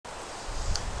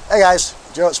Hey guys,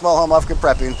 Joe at Small Home Off-Grid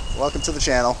Prepping. Welcome to the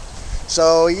channel.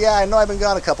 So yeah, I know I've been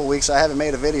gone a couple weeks. I haven't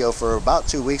made a video for about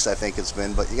 2 weeks, I think it's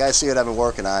been, but you guys see what I've been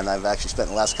working on. I've actually spent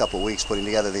the last couple weeks putting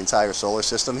together the entire solar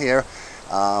system here.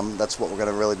 That's what we're going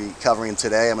to really be covering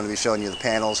today. I'm going to be showing you the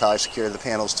panels, how I secure the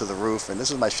panels to the roof, and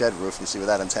this is my shed roof. You see where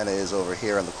that antenna is over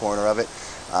here in the corner of it.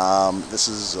 This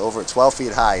is over 12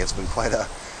 feet high. It's been quite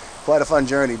a fun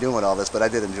journey doing all this, but I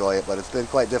did enjoy it. But it's been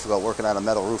quite difficult working on a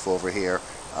metal roof over here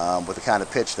with the kind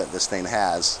of pitch that this thing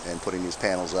has and putting these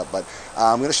panels up. But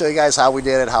I'm going to show you guys how we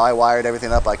did it, how I wired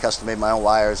everything up. I custom made my own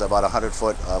wires. I bought 100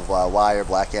 foot of wire,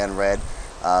 black and red,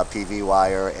 PV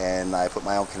wire, and I put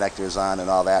my own connectors on and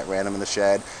all that, ran them in the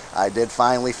shed. I did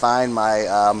finally find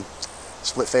my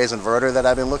split phase inverter that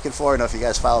I've been looking for. I know if you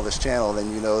guys follow this channel,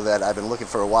 then you know that I've been looking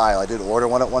for a while. I did order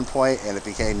one at one point and it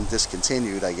became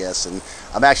discontinued, I guess, and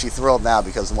I'm actually thrilled now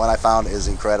because the one I found is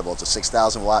incredible. It's a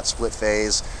 6,000 watt split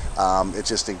phase. It's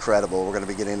just incredible. We're going to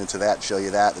be getting into that, show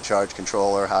you that, the charge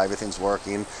controller, how everything's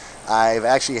working. I've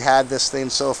actually had this thing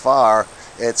so far.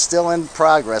 It's still in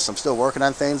progress. I'm still working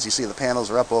on things. You see the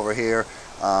panels are up over here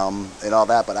and all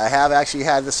that, but I have actually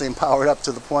had this thing powered up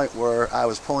to the point where I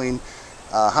was pulling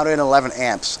 111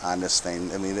 amps on this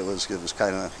thing. I mean, it was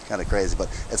kind of crazy, but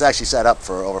it's actually set up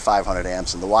for over 500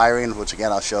 amps. And the wiring, which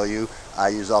again I'll show you, I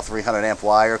use all 300 amp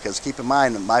wire because keep in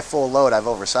mind my full load, I've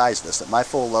oversized this. At my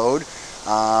full load,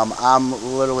 I'm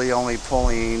literally only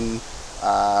pulling.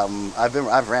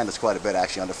 I've ran this quite a bit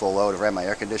actually under full load. I've ran my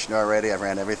air conditioner already. I've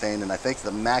ran everything, and I think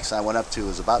the max I went up to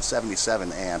was about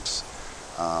 77 amps.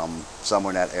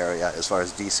 Somewhere in that area as far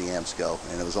as DC amps go,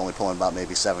 and it was only pulling about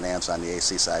maybe 7 amps on the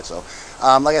AC side. So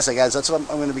like I said, guys, that's what I'm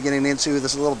going to be getting into.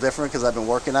 This is a little different because I've been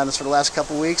working on this for the last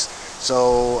couple weeks,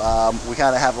 so we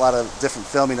kind of have a lot of different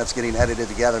filming that's getting edited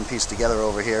together and pieced together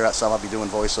over here. Some I'll be doing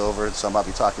voiceover, some I'll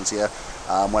be talking to you.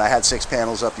 When I had 6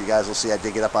 panels up, you guys will see I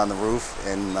did get up on the roof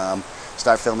and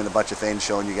start filming a bunch of things,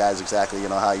 showing you guys exactly, you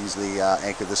know, how I usually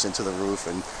anchor this into the roof,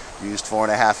 and used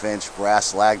 4.5 inch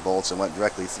brass lag bolts and went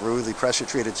directly through the pressure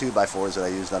treated 2x4s that I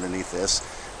used underneath this.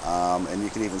 And you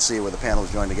can even see where the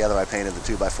panels join together. I painted the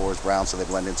 2x4s brown so they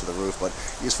blend into the roof, but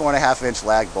used 4.5 inch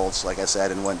lag bolts, like I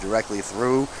said, and went directly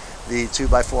through the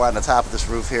 2x4 on the top of this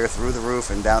roof here, through the roof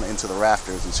and down into the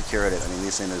rafters, and secured it. I mean,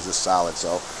 these things are just solid.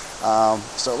 So,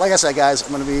 so like I said, guys, I'm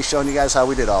going to be showing you guys how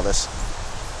we did all this.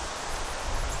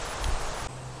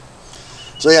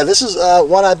 So yeah, this is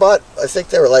one I bought. I think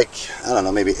they were like, I don't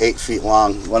know, maybe 8 feet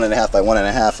long, 1.5 by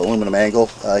 1.5 aluminum angle.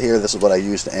 Here, this is what I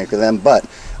used to anchor them, but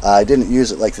I didn't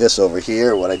use it like this over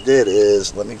here. What I did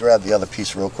is, let me grab the other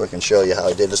piece real quick and show you how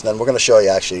I did this. And then we're going to show you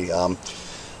actually,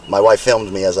 my wife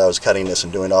filmed me as I was cutting this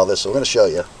and doing all this, so we're going to show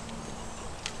you.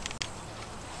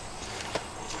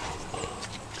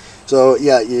 So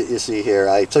yeah, you see here,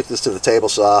 I took this to the table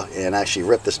saw and actually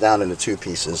ripped this down into 2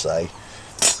 pieces. I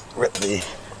ripped the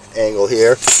angle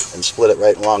here and split it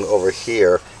right along over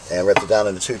here and ripped it down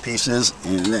into 2 pieces,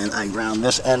 and then I ground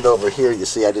this end over here. You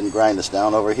see I didn't grind this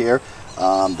down over here.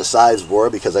 The sides were,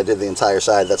 because I did the entire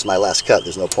side, that's my last cut.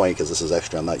 There's no point because this is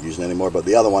extra, I'm not using anymore, but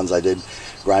the other ones I did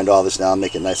grind all this down,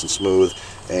 make it nice and smooth.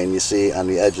 And you see on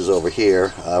the edges over here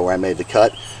where I made the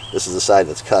cut, this is the side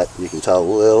that's cut. You can tell a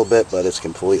little bit, but it's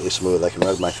completely smooth. I can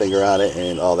rub my finger on it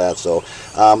and all that. So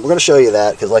we're going to show you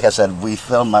that because, like I said,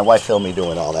 my wife filmed me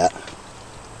doing all that.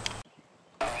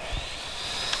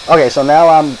 Okay, so now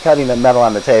I'm cutting the metal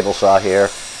on the table saw here,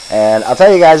 and I'll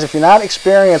tell you guys, if you're not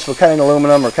experienced with cutting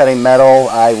aluminum or cutting metal,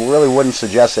 I really wouldn't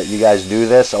suggest that you guys do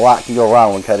this. A lot can go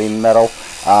wrong when cutting metal.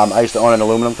 I used to own an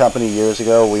aluminum company years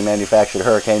ago. We manufactured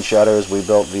hurricane shutters. We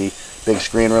built the big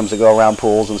screen rooms that go around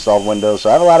pools, installed windows, so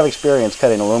I have a lot of experience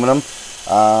cutting aluminum.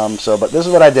 But this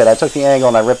is what I did. I took the angle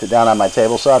and I ripped it down on my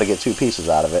table saw to get 2 pieces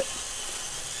out of it.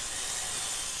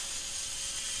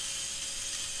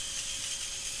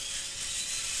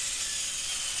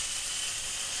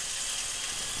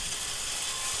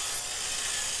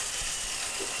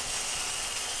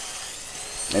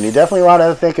 And you definitely want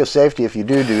to think of safety if you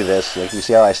do this. Like you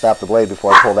see how I stopped the blade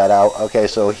before I pull that out. Okay,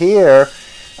 so here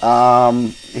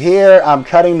I'm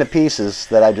cutting the pieces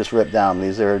that I just ripped down.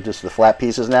 These are just the flat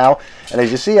pieces now. And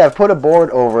as you see, I've put a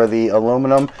board over the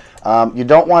aluminum. You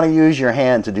don't want to use your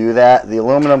hand to do that. The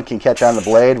aluminum can catch on the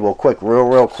blade. Will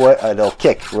real quick. It'll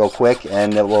kick real quick,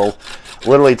 and it will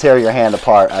literally tear your hand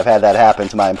apart. I've had that happen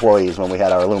to my employees when we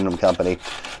had our aluminum company.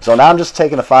 So now I'm just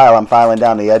taking a file. I'm filing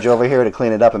down the edge over here to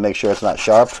clean it up and make sure it's not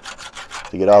sharp,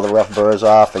 to get all the rough burrs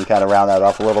off and kind of round that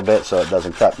off a little bit so it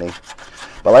doesn't cut me.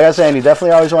 But like I was saying, you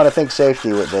definitely always want to think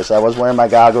safety with this. I was wearing my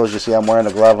goggles. You see I'm wearing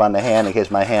a glove on the hand in case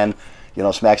my hand, you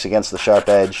know, smacks against the sharp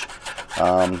edge.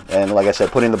 And like I said,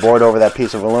 putting the board over that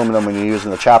piece of aluminum when you're using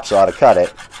the chop saw to cut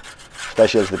it,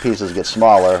 especially as the pieces get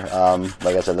smaller.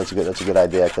 Like I said, that's a good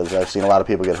idea, because I've seen a lot of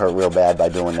people get hurt real bad by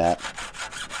doing that.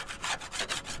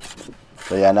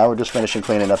 So yeah, now we're just finishing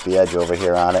cleaning up the edge over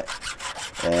here on it.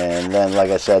 And then, like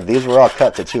I said, these were all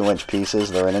cut to 2-inch pieces.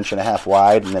 They're 1.5 inches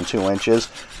wide and then 2 inches.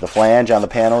 The flange on the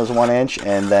panel is 1 inch,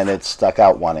 and then it's stuck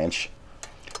out 1 inch.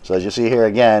 So as you see here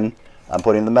again, I'm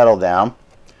putting the metal down.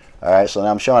 Alright, so now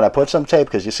I'm showing I put some tape,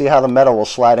 because you see how the metal will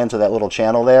slide into that little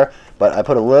channel there, but I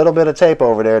put a little bit of tape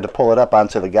over there to pull it up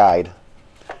onto the guide.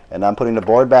 And I'm putting the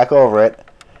board back over it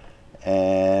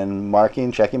and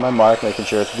checking my mark, making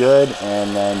sure it's good,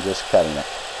 and then just cutting it.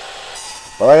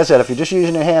 But like I said, if you're just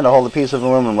using your hand to hold a piece of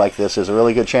aluminum like this, there's a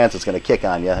really good chance it's going to kick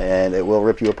on you and it will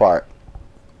rip you apart.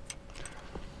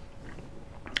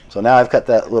 So now I've cut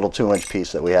that little 2-inch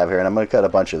piece that we have here, and I'm going to cut a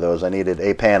bunch of those. I needed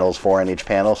 8 panels, 4 on each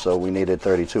panel, so we needed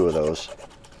 32 of those.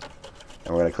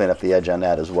 And we're going to clean up the edge on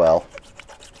that as well.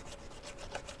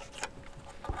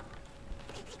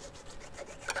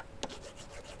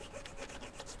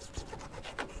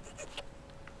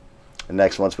 And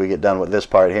next, once we get done with this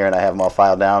part here and I have them all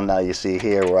filed down, now you see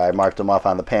here where I marked them off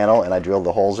on the panel and I drilled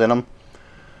the holes in them.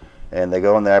 And they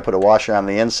go in there. I put a washer on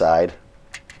the inside.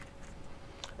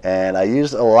 And I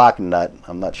used a lock nut.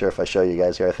 I'm not sure if I show you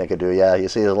guys here. I think I do. Yeah, you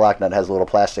see the lock nut has a little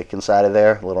plastic inside of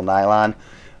there, a little nylon.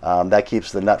 That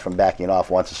keeps the nut from backing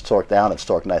off. Once it's torqued down, it's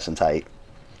torqued nice and tight.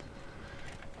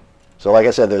 So like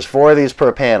I said, there's 4 of these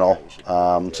per panel.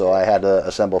 So I had to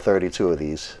assemble 32 of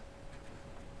these.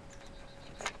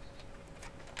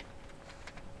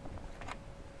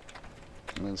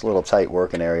 It's a little tight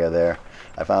working area there.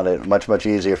 I found it much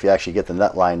easier if you actually get the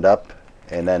nut lined up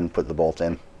and then put the bolt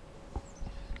in.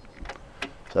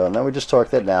 So now we just torque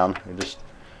that down. We just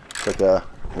took a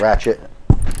ratchet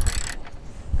and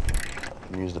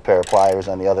used a pair of pliers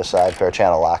on the other side, pair of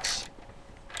channel locks,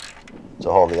 to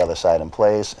hold the other side in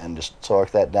place, and just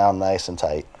torque that down nice and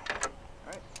tight.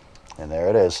 And there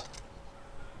it is.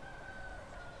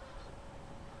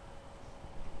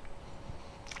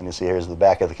 And you see here's the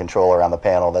back of the controller on the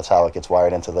panel. That's how it gets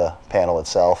wired into the panel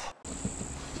itself.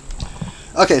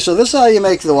 Okay, so this is how you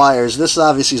make the wires. This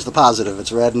obviously is the positive.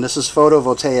 It's red, and this is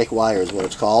photovoltaic wire is what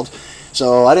it's called.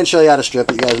 So I didn't show you how to strip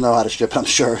it. You guys know how to strip it, I'm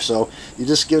sure. So you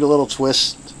just give it a little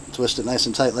twist it nice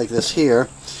and tight like this here.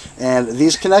 And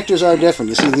these connectors are different.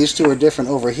 You see these two are different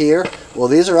over here. Well,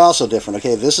 these are also different.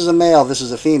 Okay, this is a male, this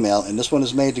is a female, and this one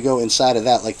is made to go inside of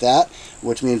that like that,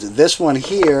 which means this one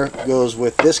here goes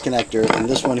with this connector, and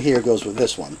this one here goes with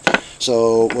this one.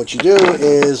 So what you do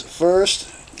is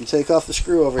first you take off the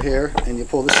screw over here and you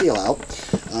pull the seal out.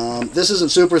 This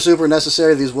isn't super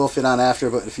necessary. These will fit on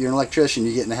after, but if you're an electrician,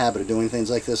 you get in the habit of doing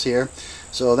things like this here.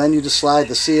 So then you just slide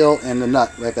the seal and the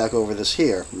nut right back over this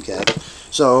here. Okay,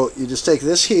 so you just take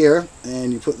this here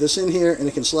and you put this in here, and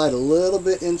it can slide a little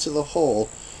bit into the hole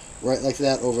right like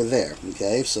that over there.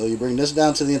 Okay, so you bring this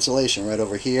down to the insulation right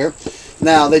over here.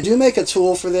 Now they do make a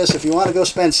tool for this if you want to go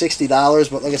spend $60,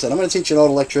 but like I said, I'm going to teach you an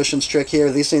old electrician's trick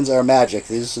here. These things are magic.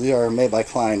 These are made by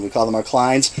Klein. We call them our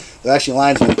Kleins. They're actually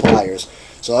linesman pliers.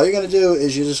 So all you're going to do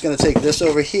is you're just going to take this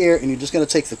over here, and you're just going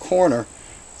to take the corner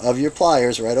of your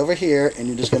pliers right over here, and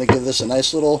you're just going to give this a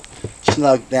nice little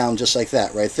snug down just like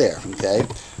that right there. Okay,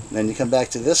 and then you come back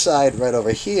to this side right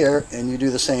over here, and you do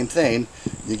the same thing.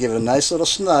 You give it a nice little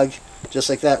snug just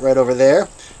like that right over there.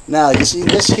 Now you see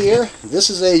this here, this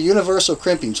is a universal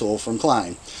crimping tool from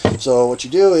Klein. So what you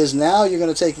do is now you're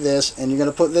going to take this and you're going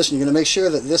to put this, and you're going to make sure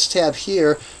that this tab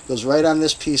here goes right on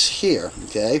this piece here.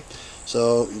 Okay,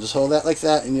 so you just hold that like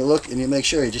that, and you look and you make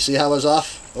sure. Did you see how I was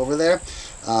off over there?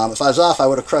 If I was off, I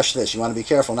would have crushed this. You want to be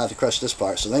careful not to crush this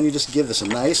part. So then you just give this a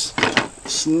nice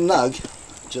snug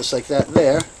just like that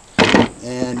there,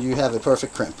 and you have a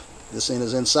perfect crimp. This thing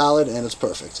is in solid and it's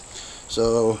perfect.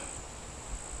 So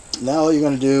now all you're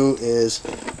going to do is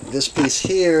this piece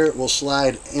here will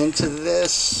slide into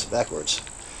this backwards,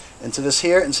 into this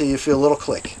here, and so you feel a little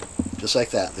click just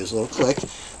like that. There's a little click.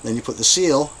 Then you put the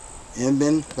seal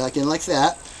back in like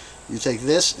that. You take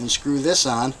this and screw this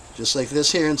on just like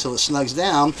this here until it snugs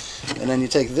down, and then you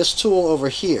take this tool over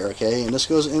here, okay, and this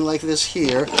goes in like this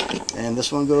here, and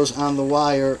this one goes on the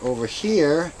wire over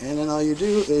here, and then all you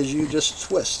do is you just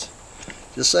twist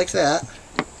just like that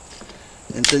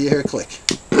until you hear a click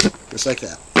just like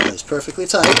that. It's perfectly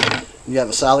tight, and you have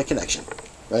a solid connection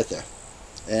right there.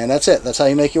 And that's it. That's how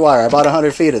you make your wire. I bought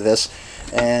 100 feet of this,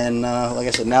 and like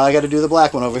I said, now I got to do the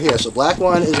black one over here. So black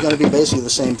one is going to be basically the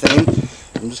same thing.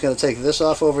 I'm just going to take this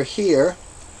off over here.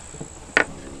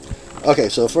 Okay,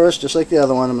 so first, just like the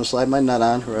other one, I'm going to slide my nut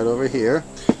on right over here.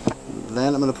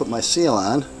 Then I'm going to put my seal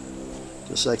on,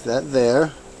 just like that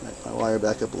there. my wire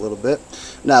back up a little bit.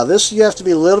 Now this, you have to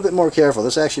be a little bit more careful.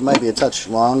 This actually might be a touch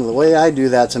long. The way I do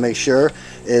that to make sure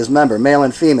is, remember, male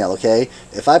and female, okay?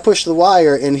 If I push the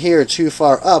wire in here too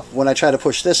far up, when I try to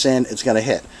push this in, it's going to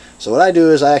hit. So what I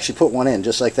do is I actually put one in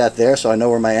just like that there, so I know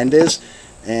where my end is.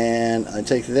 And I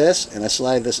take this and I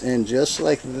slide this in just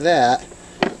like that,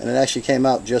 and it actually came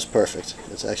out just perfect.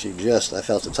 It's actually just, I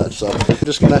felt a touch. So we're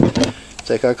just going to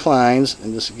take our Kleins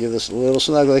and just give this a little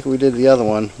snug like we did the other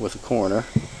one with the corner.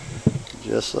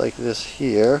 Just like this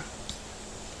here.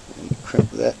 And crimp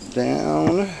that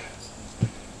down.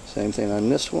 Same thing on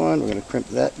this one. We're going to crimp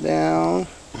that down.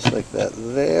 Just like that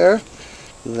there.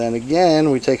 Then again,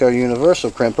 we take our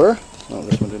universal crimper. Oh,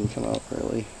 this one didn't come out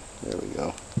really. There we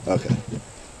go. Okay.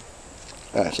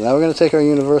 Alright, so now we're going to take our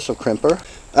universal crimper.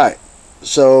 Alright,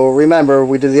 so remember,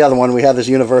 we did the other one. We have this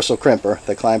universal crimper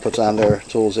that Klein puts on their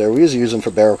tools there. We usually use them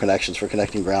for barrel connections, for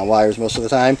connecting ground wires most of the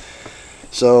time.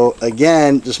 So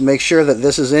again, just make sure that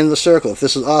this is in the circle. If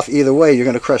this is off either way, you're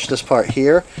going to crush this part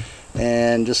here.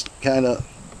 And just kind of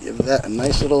give that a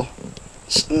nice little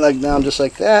snug down just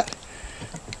like that.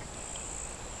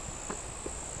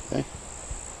 Okay.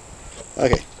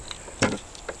 Okay.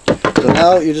 So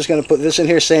now you're just going to put this in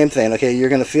here, same thing, okay? You're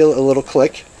going to feel a little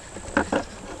click,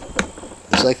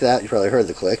 just like that. You probably heard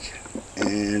the click.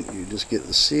 And you just get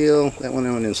the seal, that one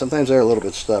in. Sometimes they're a little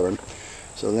bit stubborn.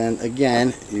 So then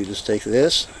again, you just take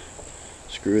this,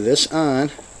 screw this on,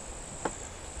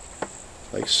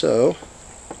 like so.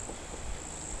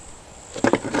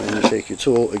 And you take your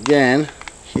tool again,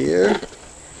 here,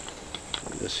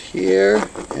 this here,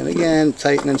 and again,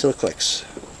 tighten until it clicks.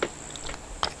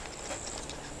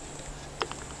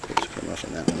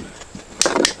 On that one.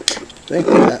 See?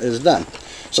 That is done.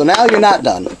 So now you're not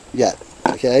done yet.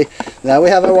 Okay? Now we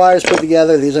have our wires put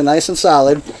together. These are nice and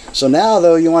solid. So now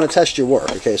though, you want to test your work.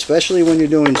 Okay? Especially when you're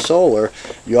doing solar,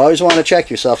 you always want to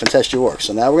check yourself and test your work.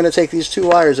 So now we're going to take these two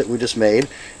wires that we just made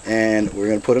and we're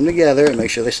going to put them together and make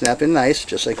sure they snap in nice,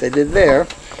 just like they did there.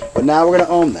 But now we're going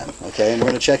to ohm them. Okay? And we're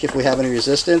going to check if we have any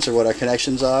resistance or what our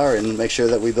connections are and make sure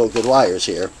that we build good wires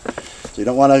here. So you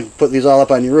don't want to put these all up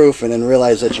on your roof and then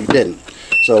realize that you didn't.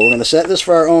 So we're going to set this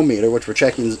for our ohm meter, which we're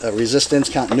checking resistance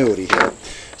continuity here.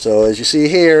 So as you see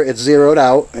here, it's zeroed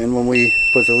out, and when we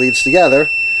put the leads together,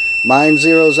 mine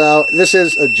zeroes out. This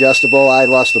is adjustable. I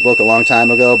lost the book a long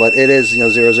time ago, but it is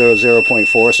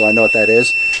 0.4, so I know what that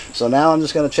is. So now I'm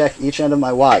just going to check each end of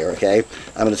my wire, okay?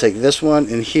 I'm going to take this one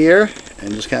in here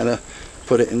and just kind of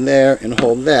put it in there and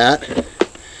hold that.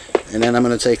 And then I'm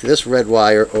going to take this red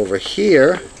wire over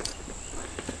here,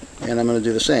 and I'm going to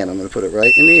do the same. I'm going to put it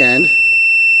right in the end.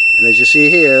 And as you see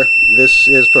here, this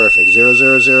is perfect.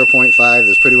 0.5.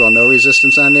 There's pretty well no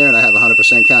resistance on there, and I have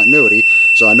 100% continuity.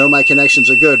 So I know my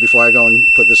connections are good before I go and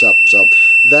put this up. So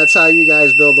that's how you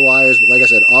guys build the wires. But like I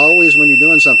said, always when you're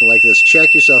doing something like this,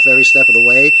 check yourself every step of the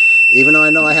way. Even though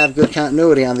I know I have good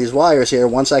continuity on these wires here,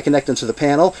 once I connect them to the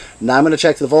panel, now I'm going to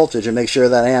check the voltage and make sure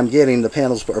that I am getting, the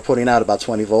panels are putting out about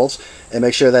 20 volts, and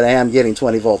make sure that I am getting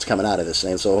 20 volts coming out of this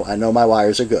thing. So I know my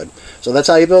wires are good. So that's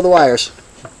how you build the wires.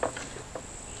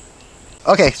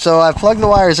 Okay, so I've plugged the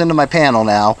wires into my panel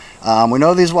now. We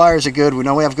know these wires are good. We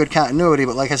know we have good continuity,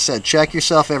 but like I said, check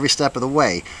yourself every step of the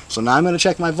way. So now I'm going to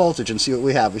check my voltage and see what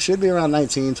we have. We should be around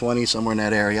 19, 20, somewhere in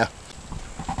that area.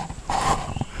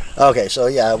 Okay, so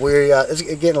yeah, it's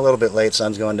getting a little bit late.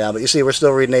 Sun's going down, but you see we're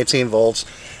still reading 18 volts.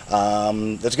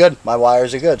 That's good. My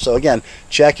wires are good. So again,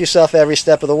 check yourself every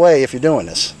step of the way if you're doing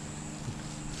this.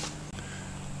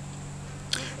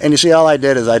 And you see, all I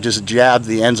did is I just jabbed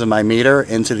the ends of my meter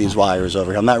into these wires over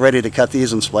here. I'm not ready to cut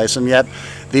these and splice them yet.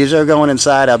 These are going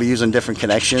inside. I'll be using different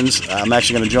connections. I'm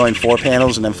actually going to join 4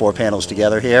 panels and then 4 panels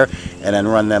together here and then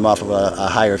run them off of a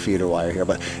higher feeder wire here.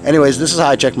 But anyways, this is how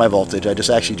I check my voltage. I just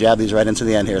actually jab these right into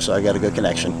the end here, so I got a good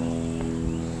connection.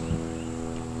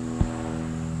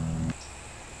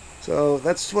 So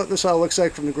that's what this all looks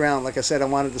like from the ground. Like I said, I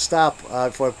wanted to stop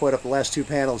before I put up the last 2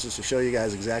 panels just to show you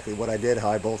guys exactly what I did, how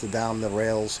I bolted down the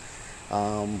rails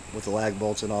with the lag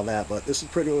bolts and all that. But this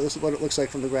is what it looks like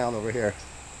from the ground over here.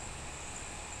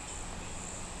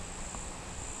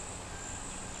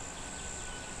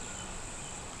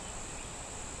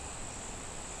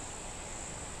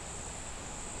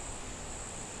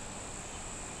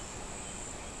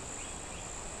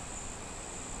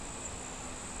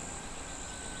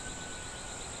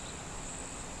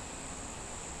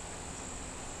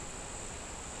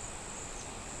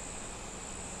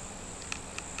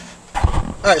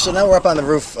 Alright, so now we're up on the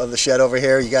roof of the shed over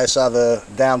here. You guys saw the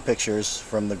down pictures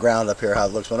from the ground up here, how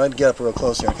it looks. But I'm going to get up real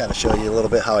close here and kind of show you a little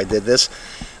bit how I did this.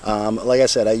 Like I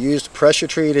said, I used pressure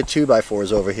treated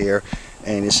 2x4s over here.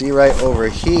 And you see right over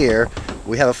here,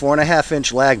 we have a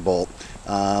 4.5-inch lag bolt,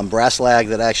 brass lag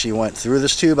that actually went through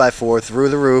this 2x4, through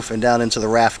the roof, and down into the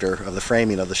rafter of the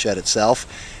framing of the shed itself.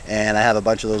 And I have a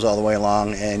bunch of those all the way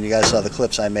along, and you guys saw the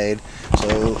clips I made. So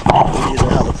these are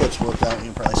how the clips worked out. You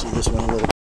can probably see this one a little bit.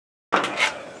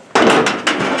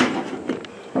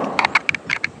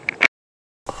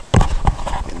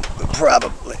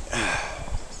 Probably.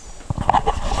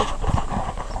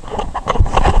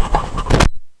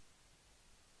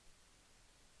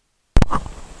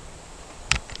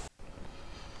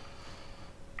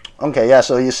 Okay, yeah,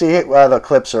 so you see where the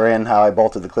clips are in, how I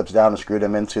bolted the clips down and screwed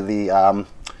them into the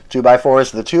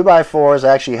 2x4s. The 2x4s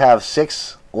actually have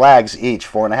 6 lags each,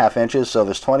 4.5 inches, so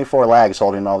there's 24 lags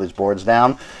holding all these boards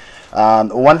down.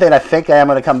 One thing I think I am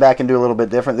going to come back and do a little bit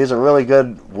different, these are really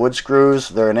good wood screws.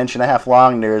 They're 1.5 inches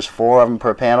long. There's 4 of them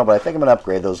per panel, but I think I'm going to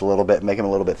upgrade those a little bit, make them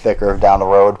a little bit thicker down the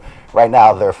road. Right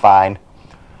now they're fine.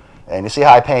 And you see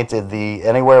how I painted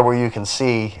anywhere where you can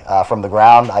see from the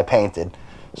ground, I painted.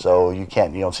 So you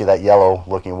don't see that yellow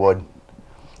looking wood.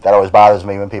 That always bothers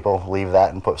me when people leave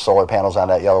that and put solar panels on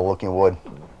that yellow looking wood.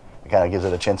 It kind of gives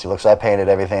it a chintzy look. So I painted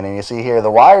everything, and you see here the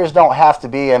wires don't have to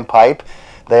be in pipe.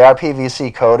 They are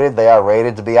PVC coated. They are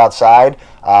rated to be outside.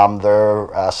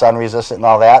 They're sun resistant and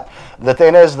all that. The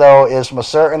thing is, though, is from a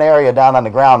certain area down on the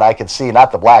ground I could see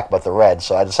not the black but the red.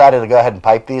 So I decided to go ahead and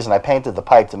pipe these, and I painted the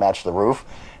pipe to match the roof.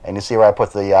 And you see where I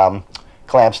put the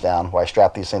clamps down, where I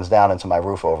strap these things down into my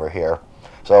roof over here.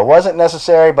 So it wasn't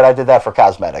necessary, but I did that for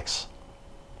cosmetics.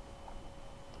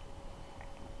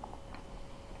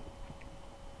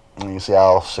 And you see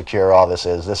how secure all this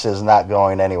is. This is not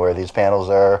going anywhere. These panels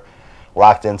are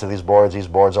locked into these boards. These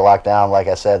boards are locked down. Like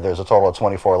I said, there's a total of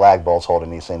 24 lag bolts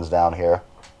holding these things down here.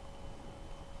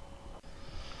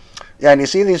 Yeah, and you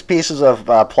see these pieces of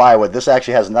plywood. This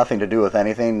actually has nothing to do with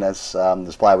anything. That's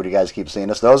this plywood you guys keep seeing.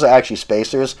 Those are actually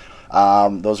spacers.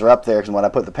 Those are up there because when I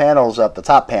put the panels up, the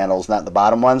top panels, not the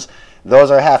bottom ones, those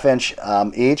are 1/2 inch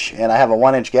each, and I have a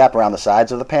 1-inch gap around the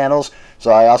sides of the panels. So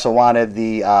I also wanted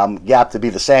the gap to be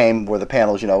the same where the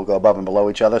panels, go above and below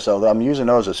each other. So I'm using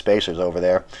those as spacers over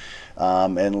there.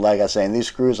 And like I was saying, these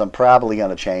screws I'm probably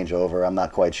going to change over. I'm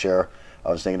not quite sure. I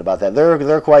was thinking about that.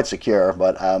 They're quite secure,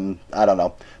 but I don't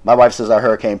know. My wife says I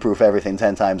hurricane-proof everything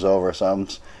 10 times over, so I'm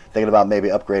thinking about maybe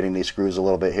upgrading these screws a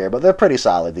little bit here. But they're pretty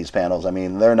solid, these panels. I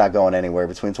mean, they're not going anywhere.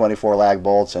 Between 24 lag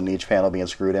bolts and each panel being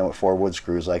screwed in with 4 wood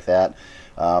screws like that.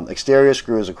 Exterior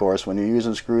screws, of course, when you're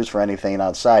using screws for anything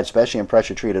outside, especially in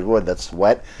pressure-treated wood that's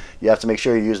wet, you have to make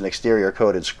sure you're using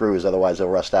exterior-coated screws, otherwise they'll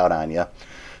rust out on you.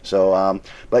 So,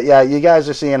 but yeah, you guys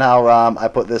are seeing how I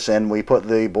put this in. We put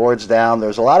the boards down.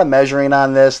 There's a lot of measuring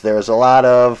on this. There's a lot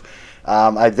of,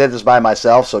 I did this by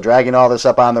myself, so dragging all this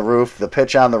up on the roof. The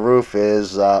pitch on the roof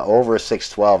is over a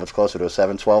 612. It's closer to a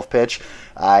 712 pitch.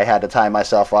 I had to time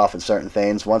myself off in certain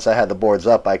things. Once I had the boards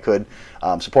up, I could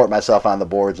support myself on the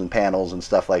boards and panels and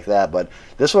stuff like that. But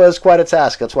this was quite a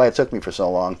task. That's why it took me for so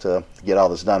long to get all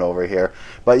this done over here.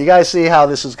 But you guys see how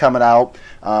this is coming out.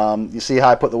 You see how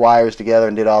I put the wires together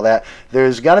and did all that.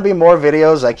 There's going to be more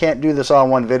videos. I can't do this all in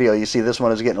one video. You see this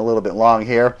one is getting a little bit long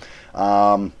here.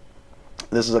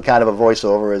 This is a kind of a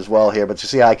voiceover as well here, but you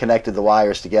see how I connected the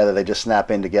wires together. They just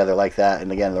snap in together like that, and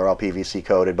again, they're all PVC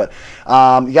coated. But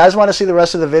you guys want to see the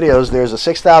rest of the videos, there's a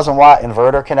 6,000 watt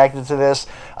inverter connected to this.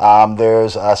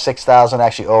 There's 6,000,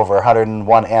 actually over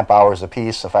 101 amp hours a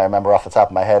piece. If I remember off the top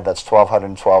of my head, that's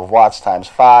 1,212 watts times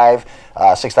 5,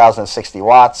 6,060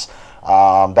 watts.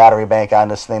 Battery bank on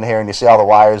this thing here, and you see all the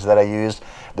wires that I used.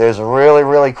 There's a really,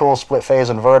 really cool split phase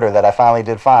inverter that I finally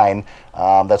did find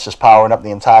that's just powering up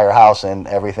the entire house and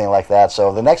everything like that.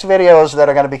 So the next videos that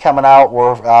are going to be coming out,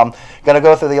 we're going to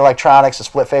go through the electronics, the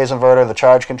split phase inverter, the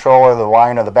charge controller, the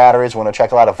wiring of the batteries. We're going to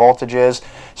check a lot of voltages.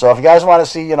 So if you guys want to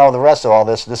see, the rest of all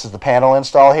this, this is the panel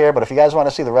install here, but if you guys want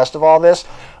to see the rest of all this,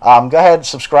 go ahead,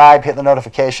 subscribe, hit the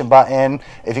notification button.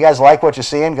 If you guys like what you're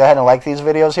seeing, go ahead and like these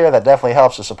videos here. That definitely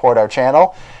helps to support our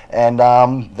channel. And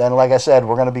then, like I said,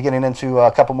 we're going to be getting into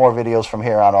a couple more videos from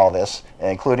here on all this,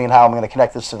 including how I'm going to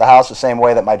connect this to the house the same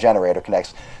way that my generator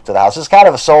connects to the house. This is kind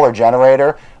of a solar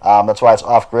generator. That's why it's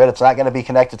off-grid. It's not going to be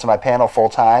connected to my panel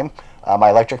full-time, my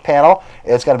electric panel.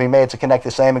 It's going to be made to connect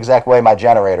the same exact way my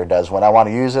generator does. When I want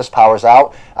to use this, power's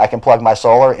out, I can plug my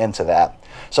solar into that.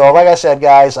 So like I said,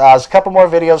 guys, there's a couple more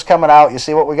videos coming out. You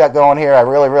see what we got going here. I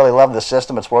really, really love the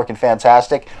system. It's working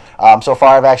fantastic. So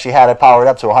far, I've actually had it powered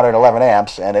up to 111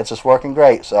 amps, and it's just working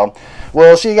great. So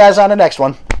we'll see you guys on the next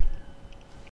one.